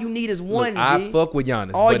 but all you need is one. Look, I fuck with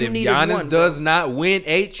Giannis, but if Giannis does not win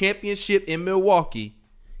a championship in Milwaukee,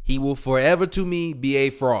 he will forever to me be a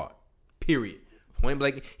fraud. Period. Point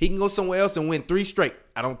blank. He can go somewhere else and win 3 straight.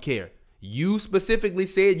 I don't care. You specifically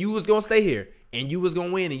said you was gonna stay here and you was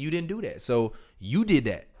gonna win, and you didn't do that. So you did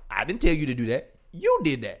that. I didn't tell you to do that. You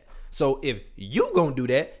did that. So if you gonna do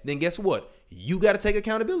that, then guess what? You got to take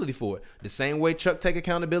accountability for it. The same way Chuck take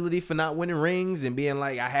accountability for not winning rings and being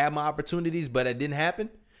like, I had my opportunities, but it didn't happen.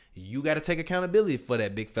 You got to take accountability for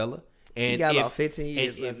that, big fella. And he got about 15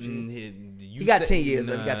 years left. You got 10 years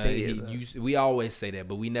left. You got 10 years left. We always say that,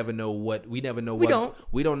 but we never know what. We don't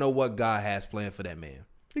know what God has planned for that man.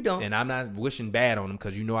 We don't. And I'm not wishing bad on him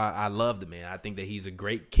because I love the man. I think that he's a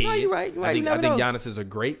great kid. No, you're right. I think Giannis is a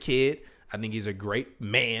great kid. I think he's a great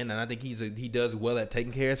man, and I think he does well at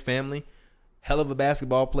taking care of his family. Hell of a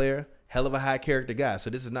basketball player, hell of a high character guy. So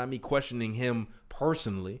this is not me questioning him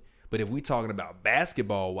personally, but if we talking about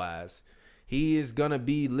basketball wise, he is gonna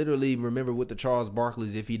be literally remembered with the Charles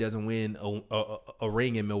Barkleys if he doesn't win a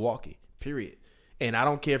ring in Milwaukee. Period. And I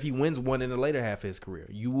don't care if he wins one in the later half of his career.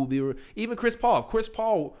 You will be even Chris Paul. If Chris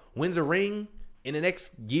Paul wins a ring in the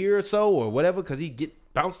next year or so or whatever, because he get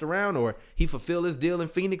bounced around, or he fulfill his deal in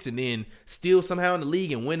Phoenix and then still somehow in the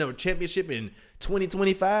league and win a championship in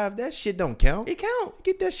 2025, that shit don't count. It count.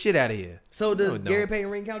 Get that shit out of here. So does Gary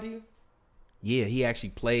Payton ring count to you? Yeah, he actually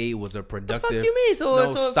played, was a productive. The fuck you mean?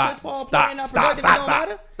 So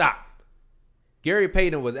stop. Gary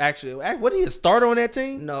Payton was actually, what, he a starter on that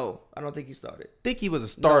team? No, I don't think he started. I think he was a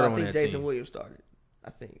starter on that team. I think Jason Williams started.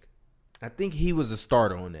 I think he was a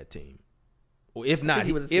starter on that team. Or if not,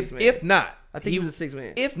 he was a six man. If not, I think he was a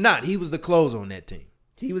 6-man. If not, he was the closer on that team.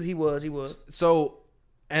 He was. So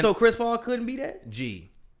Chris Paul couldn't be that?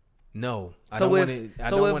 G. No, I so don't want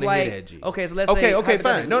to hear that, G. Okay, so let's say okay,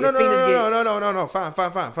 fine. No,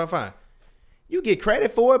 fine. You get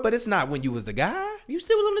credit for it, but it's not when you was the guy. You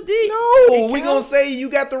still was on the D. No, we gonna say you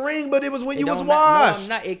got the ring, but it was when you was washed.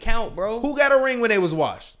 No, I'm not. It count, bro. Who got a ring when they was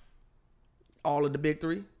washed? All of the big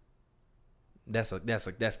three. That's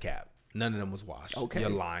cap. None of them was washed. Okay, you're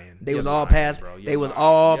lying. They was all past. They was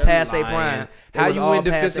all past their prime. How you win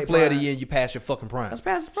defensive player of the year and you pass your fucking prime? That's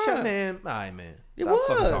past his prime. Shut, man. All right, man. It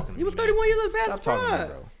was. He was 31 years past his prime.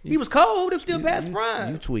 Bro. He was cold. It was still past his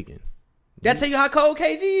prime. You tweaking. That tell you how cold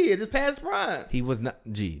KG is. It's past his prime. He was not.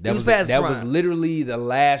 That was literally the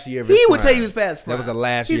last year of his prime. He would tell you he was past his prime. That was the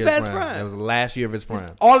last year of his prime. That was the last year of his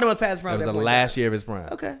prime. All of them was past his prime. That was the last year of his prime.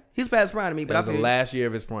 Okay. He was past his prime to me, but that was the last year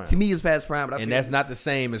of his prime. To me, he's past his prime, but and that's not the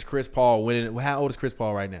same as Chris Paul winning. How old is Chris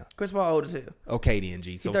Paul right now? Chris Paul old as hell. Okay, then,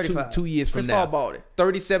 G. So 2 years from now,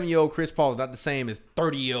 37-year-old Chris Paul is not the same as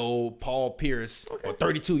 30-year-old Paul Pierce or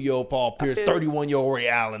 32-year-old Paul Pierce, 31-year-old Ray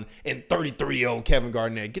Allen, and 33-year-old Kevin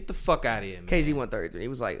Garnett. Get the fuck out of here, man. KG won 33. He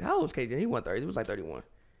was like, how old was KG? He won 30. He was like 31.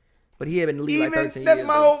 But he had been in the league like 13 that's years. That's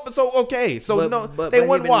my whole. So, okay. So, they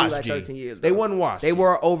wasn't washed, like 13 years, they wasn't washed. They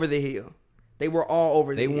were over the hill. They were all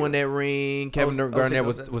over the hill. They won that ring. Kevin Garnett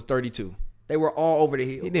was 32. They were all over the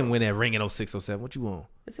hill. He didn't win that ring in 06, 07. What you want?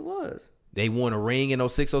 Yes, it was. They won a ring in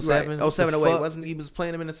 06, 07? Right. 07, 08, wasn't he? Was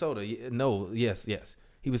playing in Minnesota. No, yes.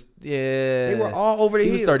 He was, They were all over the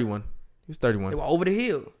hill. He was 31. They were over the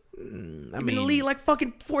hill. I mean, in the league like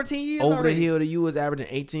fucking 14 years over already. The hill, you was averaging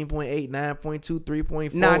 18.8, 9.2,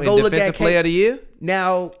 3.4. Now go look at player of the year.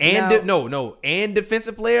 And and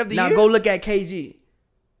defensive player of the year. Now go look at KG.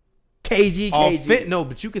 No,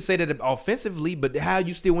 but you can say that offensively, but how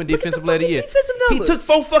you still win defensive player of the year? He took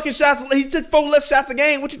 4 fucking shots. He took 4 less shots a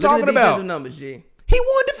game. What you talking about? Defensive numbers, G. He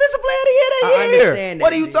won defensive player of the year that year. Understand that,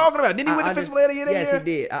 what are you talking about? Didn't he win defensive player of the year that year? Yes, he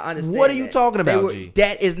did. I understand. What are you talking about, G?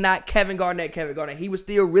 That is not Kevin Garnett. He was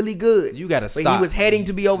still really good. You got to stop. But he was heading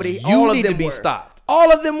to be over the. You need to be stopped.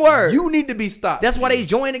 All of them were. You need to be stopped. That's why they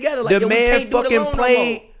joined together. Like, the man fucking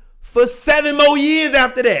played for 7 more years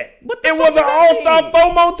after that. It was an all-star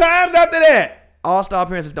 4 more times after that. All-star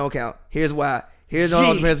appearances don't count. Here's why.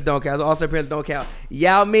 All-star appearances don't count. All-star appearances don't count.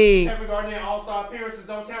 Yao Ming. Kevin Garnett all-star appearances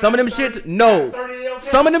don't count. Some of them shits, no.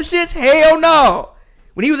 Some of them shits, hell no.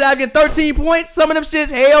 When he was averaging 13 points, some of them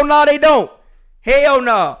shits, hell no, they don't. Hell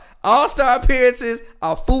no. All-star appearances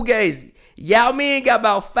are fugazi. Yao Ming got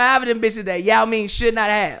about 5 of them bitches that Yao Ming should not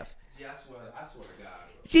have. Gee, I swear to God.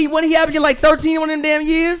 Gee, when he averaging like 13 on them damn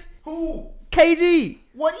years? Who? KG.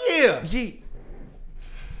 What year? G.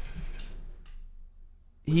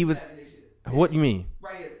 He was. What you mean?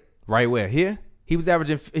 Right here. Right where? Here? He was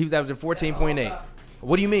averaging 14.8.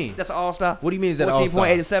 What do you mean? That's an all-star. What do you mean is that all-star?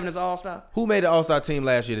 14.8 and 7 is all-star. Who made the all-star team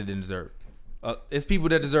last year that didn't deserve? It's people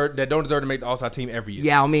that don't deserve to make the all-star team every year.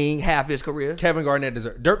 Yao Ming, half his career. Kevin Garnett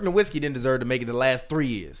deserved. Dirk Nowitzki didn't deserve to make it the last 3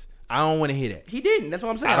 years. I don't want to hear that. He didn't. That's what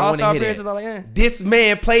I'm saying. I don't want to hear that. This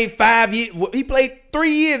man played 5 years. He played 3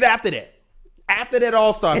 years after that. After that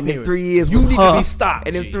all-star and period. then 3 years you was need Huff. to be stopped.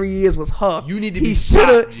 And then 3 years was Huff. You need to be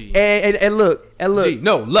stopped, G. And look. G,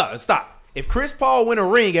 look, stop. If Chris Paul win a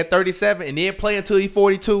ring at 37 and then play until he's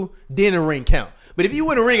 42, then the ring count. But if you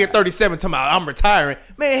win a ring at 37, talking about I'm retiring,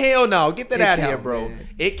 man, hell no. Get that out of here, bro. Man.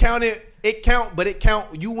 It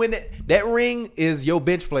count. You win it. That ring is your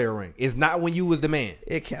bench player ring. It's not when you was the man.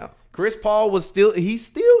 It count. Chris Paul he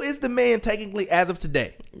still is the man technically as of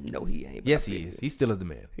today. No, he ain't. Yes, he is. He still is the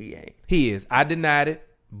man. He ain't. He is. I denied it,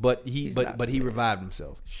 but he revived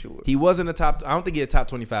himself. Sure. He wasn't I don't think he's a top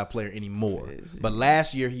 25 player anymore. But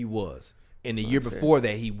last year he was. And the year before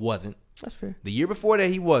that he wasn't. That's fair. The year before that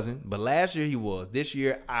he wasn't, but last year he was. This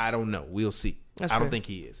year I don't know. We'll see. I don't think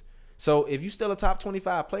he is. So if you're still a top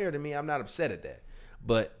 25 player to me, I'm not upset at that.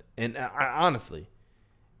 But I honestly,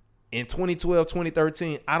 in 2012,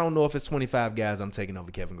 2013, I don't know if it's 25 guys I'm taking over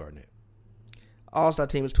Kevin Garnett. All-star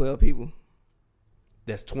team is 12 people.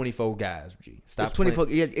 That's 24 guys, G. Stop. It's 24.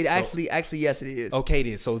 Actually, yes, it is. Okay,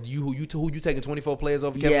 then. So who you taking 24 players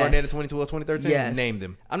over Kevin Garnett in 2012, 2013? Yes. Name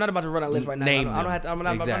them. I'm not about to run a list right now. Name I'm not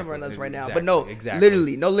about to run a list right now. But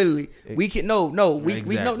exactly. literally. We can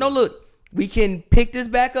look. We can pick this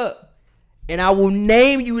back up, and I will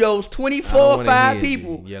name you those 24 or 5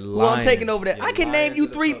 people who I'm taking over that. I can name you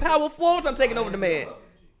 3 power forwards I'm taking over the man.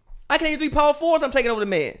 I can name you 3 power forwards I'm taking over the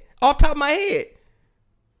man. Off top of my head.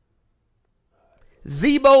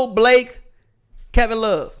 Zebo, Blake, Kevin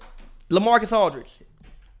Love. LaMarcus Aldridge.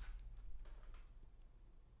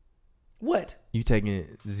 What? You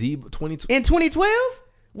taking Z-Bo 22? In 2012?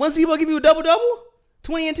 When Z-Bo give you a double-double?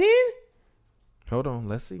 20 and 10? Hold on.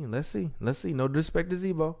 Let's see. No disrespect to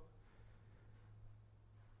Z-Bo.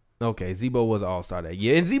 Okay, Z-Bo was an all-star that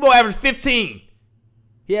year. And Z-Bo averaged 15.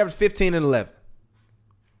 He averaged 15 and 11.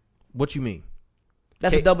 What you mean?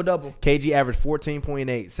 That's a double-double. KG averaged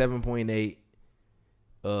 14.8, 7.8.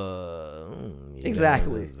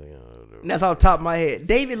 Exactly. And that's off the top of my head.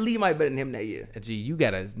 David Lee might be better than him that year. Gee, you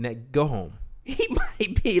gotta go home. He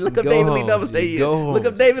might be. Look up David Lee numbers that year. Look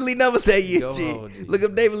up David Lee numbers that year. G. Look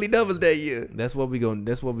up David Lee numbers that year. That's what we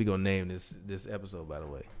gonna name this episode, by the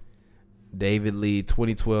way. David Lee,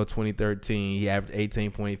 2012, 2013. He averaged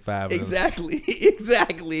 18.5.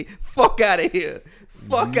 Exactly. Fuck out of here.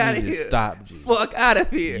 Fuck out of here. Stop, G. Fuck out of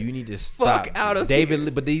here. You need to stop. Fuck out of David here.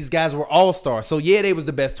 Lee, but these guys were all-stars. So, yeah, they was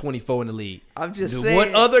the best 24 in the league. I'm just saying.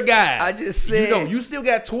 What other guys? I just said. You still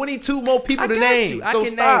got 22 more people to name. So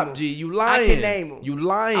stop, G. You lying. I can name them. You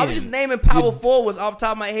lying. I was just naming power forwards off the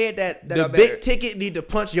top of my head that the are big better. ticket need to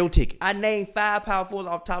punch your ticket. I named 5 power forwards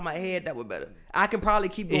off the top of my head that were better. I can probably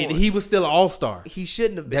keep going. And he was still an all-star. He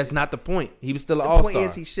shouldn't have been. That's not the point. He was still an all-star. The point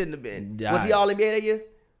is he shouldn't have been. Was he all-NBA that year?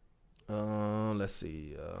 Let's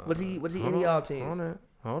see. Was he any all teams?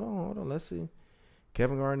 Hold on. Let's see.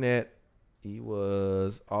 Kevin Garnett, he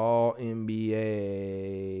was all NBA.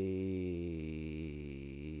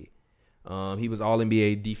 He was all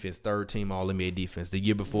NBA defense, third team all NBA defense. The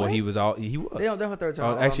year before he was. They don't have third team.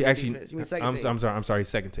 Actually, defense. You mean second team? I'm sorry,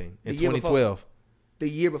 second team in 2012. The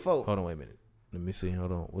year before. Hold on, wait a minute. Let me see.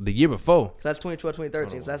 Hold on. Well, the year before. That's 2012,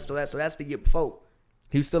 2013. So that's the year before.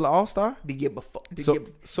 He was still an all-star? The year before.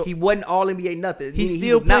 So he wasn't all NBA nothing. He's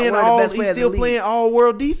still playing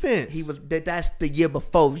all-world defense. That's the year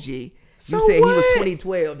before, G. So you said what? he was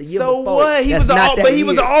 2012. The year before. So what? He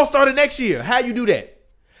was an all-star the next year. How you do that?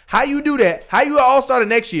 How you an all-star the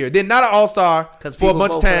next year? Then not an all-star for a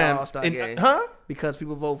bunch of time. Because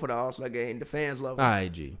people vote for the all-star game. The fans love him. All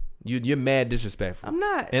right, G. You're mad disrespectful. I'm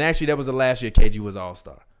not. And actually, that was the last year KG was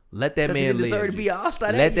all-star. Let that man live. He deserved to be an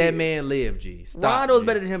all-star Let that man live, G. Stop. Rondo was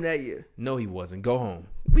better than him that year. No, he wasn't. Go home.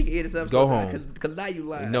 We can hear this episode. Go home. Because now you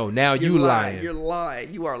lying. No, now you lying. You're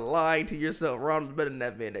lying. You are lying to yourself. Rondo's better than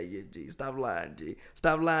that man that year, G. Stop lying, G.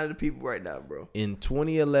 Stop lying to people right now, bro. In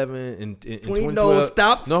 2011, in 2012. No,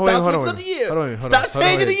 stop. No, stop hold on. The year. Hold on. Stop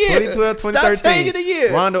changing the year. 2012, 2013. Stop changing the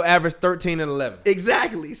year. Rondo averaged 13 and 11.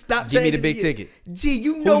 Exactly. Stop Give changing me the big ticket. G,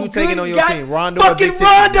 you know who you taking on your team? Rondo fucking or big ticket?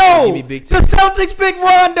 Rondo. Give me big ticket. The Celtics pick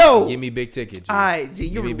Rondo. Give me big ticket, G. All right, G.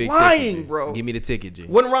 You're lying, ticket, bro. Give me the ticket, G.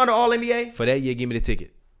 Wasn't Rondo all NBA? For that year, give me the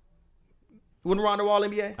ticket. Wasn't Rondo all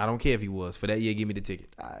NBA? I don't care if he was. For that year, give me the ticket.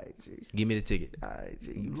 All right, G. Give me the ticket. All right,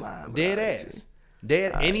 G. You lying. Dead ass.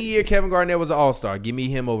 Any year Kevin Garnett was an all-star, give me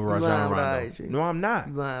him over Rajon Rondo. No, I'm not.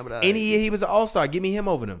 Any year he was an all-star, give me him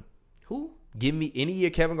over them. Who? Give me any year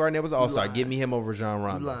Kevin Garnett was an all-star, give me him over Rajon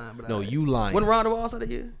Rondo. No, you lying. When Rondo was all-star that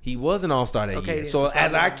year? He was an all-star that year. So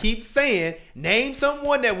as I keep saying, name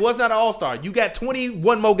someone that was not an all-star. You got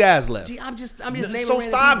 21 more guys left. G, I'm just naming. So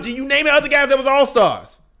stop, G. You naming other guys that was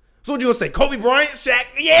all-stars. So what you gonna say? Kobe Bryant, Shaq?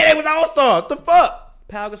 Yeah, they was all-stars. The fuck?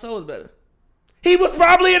 Pau Gasol was better. He was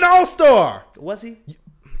probably an all-star. Was he?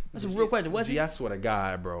 That's a real question. Was he? G, I swear to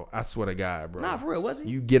God, bro. Nah, for real, was he?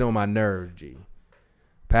 You get on my nerves, G.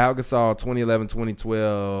 Pau Gasol, 2011,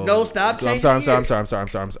 2012. No, stop changing. I'm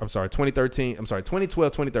sorry. 2013. I'm sorry.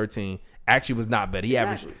 2012, 2013 actually was not better. He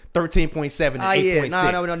averaged 13.7 and 8.6.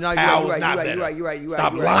 No. You're right.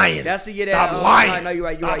 Stop lying. That's the year that. Stop lying. No, you're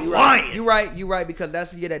right. You're right because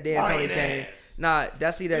that's the year that D'Antoni came. Nah,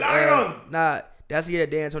 that's the year that. That's the year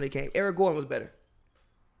that D'Antoni came. Eric Gordon was better.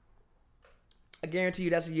 I guarantee you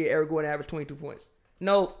that's the year Eric Gordon averaged 22 points.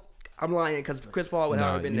 No, I'm lying because Chris Paul would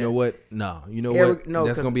have been there. You know what? No, you know what?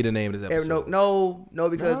 That's gonna be the name of this episode.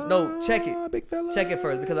 Check it. Big fella. Check it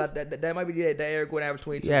first because that might be the year that Eric Gordon averaged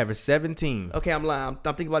 22. He averaged 17. Okay, I'm lying.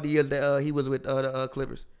 I'm thinking about the years that he was with the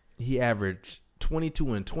Clippers. He averaged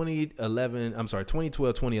 22 in 2011. I'm sorry,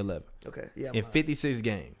 2012, 2011. Okay, yeah. In 56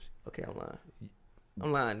 games. Okay, I'm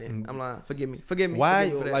lying. Then. I'm lying. Forgive me. Why?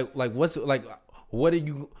 What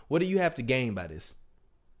do you have to gain by this?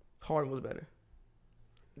 Harden was better.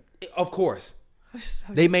 Of course.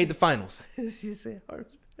 They made the finals. You said Harden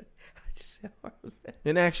was better. I just said Harden was better.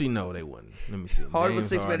 And actually, no, they wouldn't. Let me see. Harden was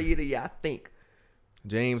 6 better year, I think.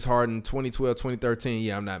 James Harden, 2012, 2013.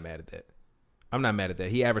 Yeah, I'm not mad at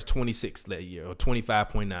that. He averaged 26 that year, or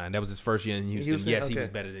 25.9. That was his first year in Houston. He was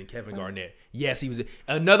better than Kevin Garnett. Yes, he was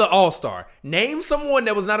another all-star. Name someone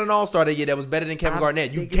that was not an all-star that year that was better than Kevin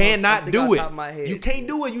Garnett. You cannot do it. You can't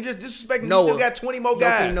do it. You just disrespect him. You still got 20 more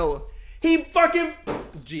guys. He fucking.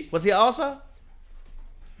 Was he an All-Star?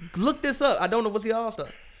 Look this up. I don't know. Was he an All-Star?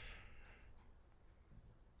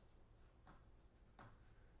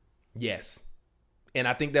 Yes. And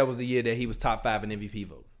I think that was the year that he was top 5 in MVP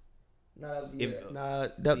vote. No,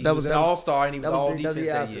 that was he was an All-Star and he was all defense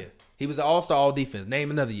that year. He was an All-Star all defense.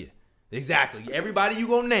 Name another year. Exactly. Everybody you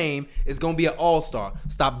gonna name is gonna be an All-Star.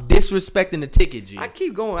 Stop disrespecting the ticket, G. I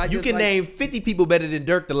keep going. You can name 50 people better than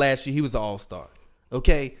Dirk the last year. He was an All-Star.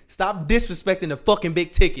 Okay? Stop disrespecting the fucking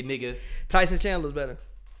big ticket, nigga. Tyson Chandler's better.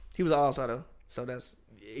 He was an All-Star though. So that's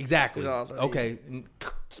exactly. Okay.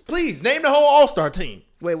 Please name the whole All-Star team.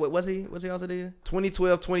 Wait, was he All-Star the year?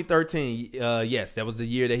 2012, 2013. Yes, that was the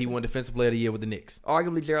year that he won Defensive Player of the Year with the Knicks.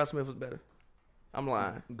 Arguably, J.R. Smith was better. I'm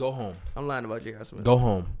lying. Go home. I'm lying about J.R. Smith. Go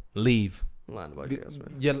home. Leave. I'm lying about J.R. Smith.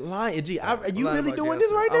 You're lying, G. Are you really doing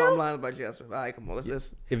this right now? I'm lying about J.R. Smith. All right, come on.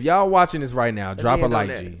 Let's if y'all watching this right now, drop a like,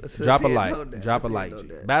 G. Drop a like. Drop a like, G.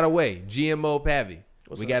 By the way, GMO Pavi.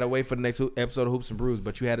 We got to wait for the next episode of Hoops and Brews,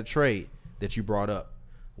 but you had a trade that you brought up.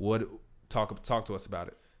 Talk to us about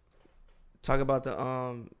it. Talk about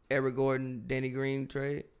the Eric Gordon, Danny Green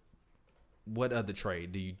trade. What other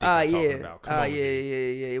trade do you think I'm talking about? Come on, yeah.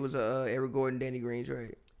 It was a Eric Gordon, Danny Green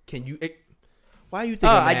trade. Can you? Why you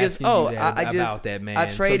think I'm asking you about that, man?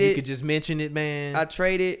 So you could just mention it, man. I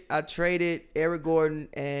traded Eric Gordon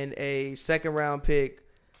and a 2nd round pick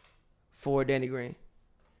for Danny Green.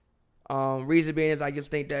 Reason being is I just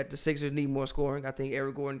think that the Sixers need more scoring. I think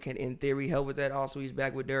Eric Gordon can, in theory, help with that. Also, he's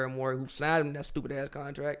back with Darren Moore, who signed him that stupid ass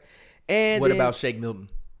contract. And what about Shake Milton?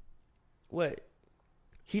 What?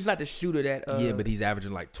 He's not the shooter that. Yeah, but he's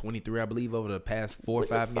averaging like 23, I believe, over the past 4 or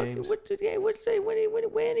 5 games. When he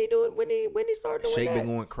started doing Shake that? Been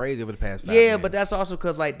going crazy over the past 5 games. games. But that's also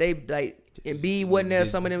because Embiid wasn't there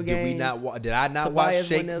some of them games. Did I not watch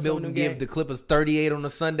Shake Milton give the Clippers 38 on a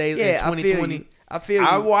Sunday in 2020? I feel you.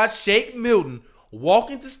 I watched Shake Milton walk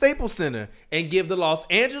into Staples Center and give the Los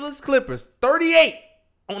Angeles Clippers 38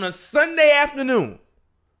 on a Sunday afternoon.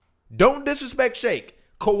 Don't disrespect Shake.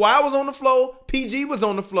 Kawhi was on the floor. PG was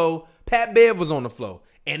on the floor. Pat Bev was on the floor.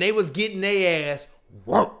 And they was getting their ass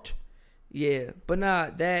worked. Yeah, but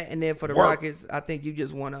not that. And then for the Rockets, I think you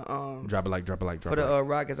just want to drop it like. For the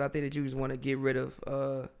Rockets, I think that you just want to get rid of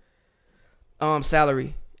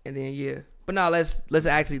salary. And then but now let's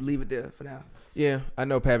actually leave it there for now. Yeah, I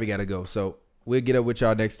know Pavi got to go. So we'll get up with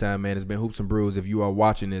y'all next time, man. It's been Hoops and Brews. If you are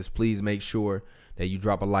watching this, please make sure that you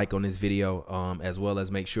drop a like on this video, as well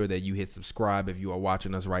as make sure that you hit subscribe if you are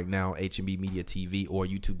watching us right now, HMB Media TV or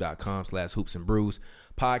youtube.com/Hoops and Brews.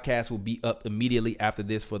 Podcast will be up immediately after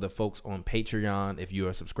this for the folks on Patreon. If you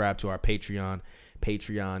are subscribed to our Patreon,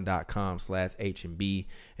 patreon.com/HMB.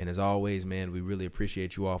 And as always, man, we really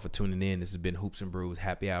appreciate you all for tuning in. This has been Hoops and Brews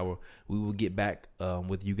Happy Hour. We will get back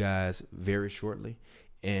with you guys very shortly.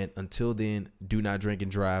 And until then, do not drink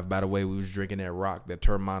and drive. By the way, we was drinking that Rock, that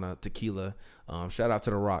Termana tequila. Shout out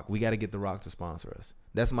to the Rock. We got to get the Rock to sponsor us.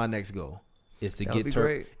 That's my next goal. Is to get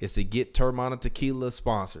Termana tequila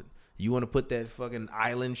sponsored. You want to put that fucking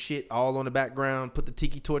island shit all on the background? Put the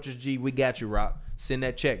tiki torches, G. We got you, Rock. Send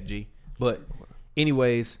that check, G. But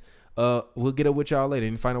anyways, we'll get up with y'all later.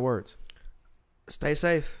 Any final words? Stay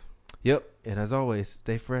safe. Yep. And as always,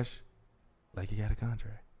 stay fresh like you got a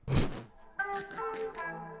contract.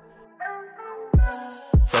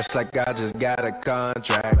 Fresh like I just got a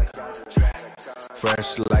contract.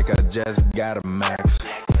 Fresh like I just got a max.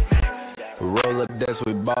 Roll up this,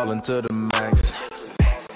 we ballin' to the max.